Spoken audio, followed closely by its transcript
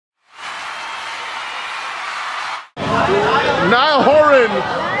Niall Horan.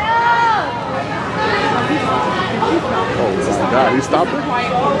 Oh my God, he stopped it?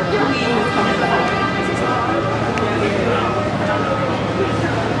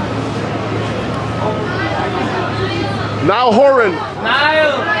 Niall Horan.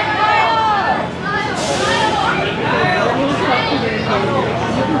 Niall.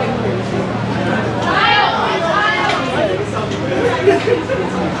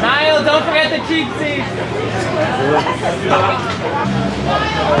 Niall, don't forget the cheek seat.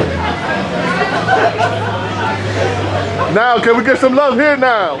 Now, can we get some love here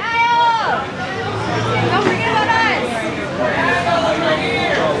now? Niall! Don't forget about us.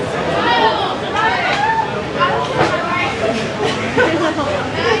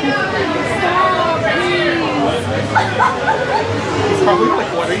 Probably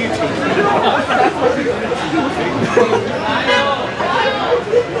like, what are you doing?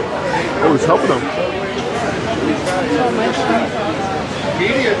 Oh, he's helping them.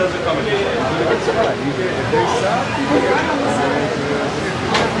 Media doesn't come in.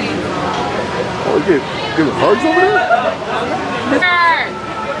 Oh, you give hugs over there?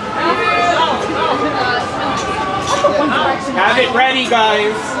 Have it ready,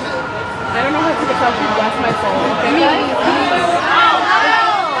 guys. I don't know how to take a selfie. That's my phone.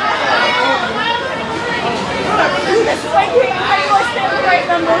 This is my king. I was standing right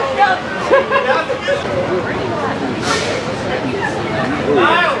number.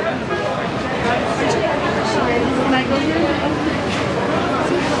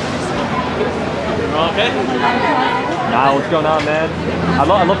 Okay. Niall, what's going on, man? I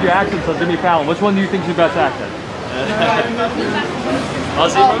love your accent, so Jimmy Fallon. Which one do you think is your best accent?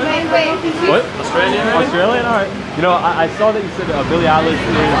 Aussie, What? Australian? Australian? All right. You know, I saw that you said Billie Eilish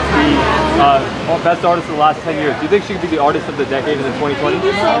is the best artist of the last 10 years. Do you think she could be the artist of the decade in the 2020s?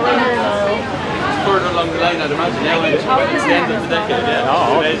 Further along the line, I'd imagine. Yeah, when it's the end of the decade, yeah.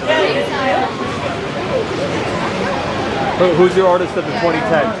 Oh, who's your artist of the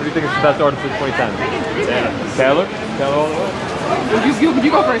 2010s? Who do you think is the best artist of the 2010s? Taylor? Taylor all the way?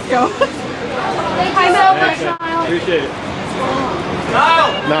 You go first, go. Hi, Mel. Appreciate it.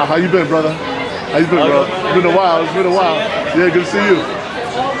 Nah, how you been, brother? How you been, bro? It's been a while. It's been a while. Yeah, good to see you.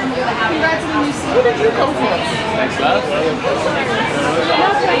 Congrats on the new season. Who did you go for? Thanks, lad.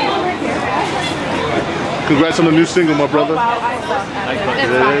 Congrats on the new single, my brother.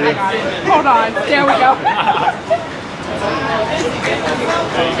 Hold on. There we go.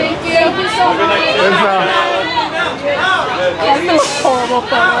 Thank you so much. Thanks, now. That's the most horrible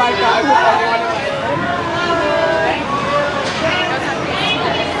photo I got.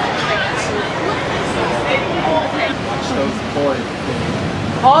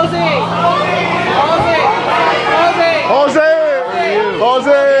 Halsey! Halsey! Halsey! Jose!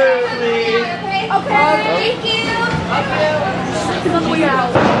 Jose! Okay, thank you.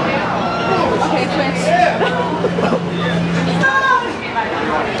 Okay, twitch.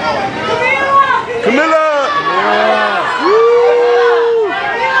 Camila! Woo!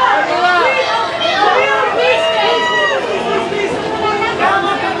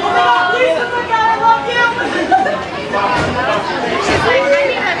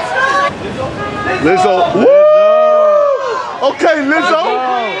 Lizzo. Woo! Okay, Lizzo.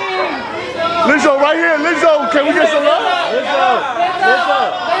 Lizzo, right here. Lizzo, can we get some love?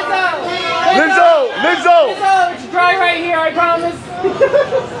 Lizzo! Lizzo! It's dry right here, I promise.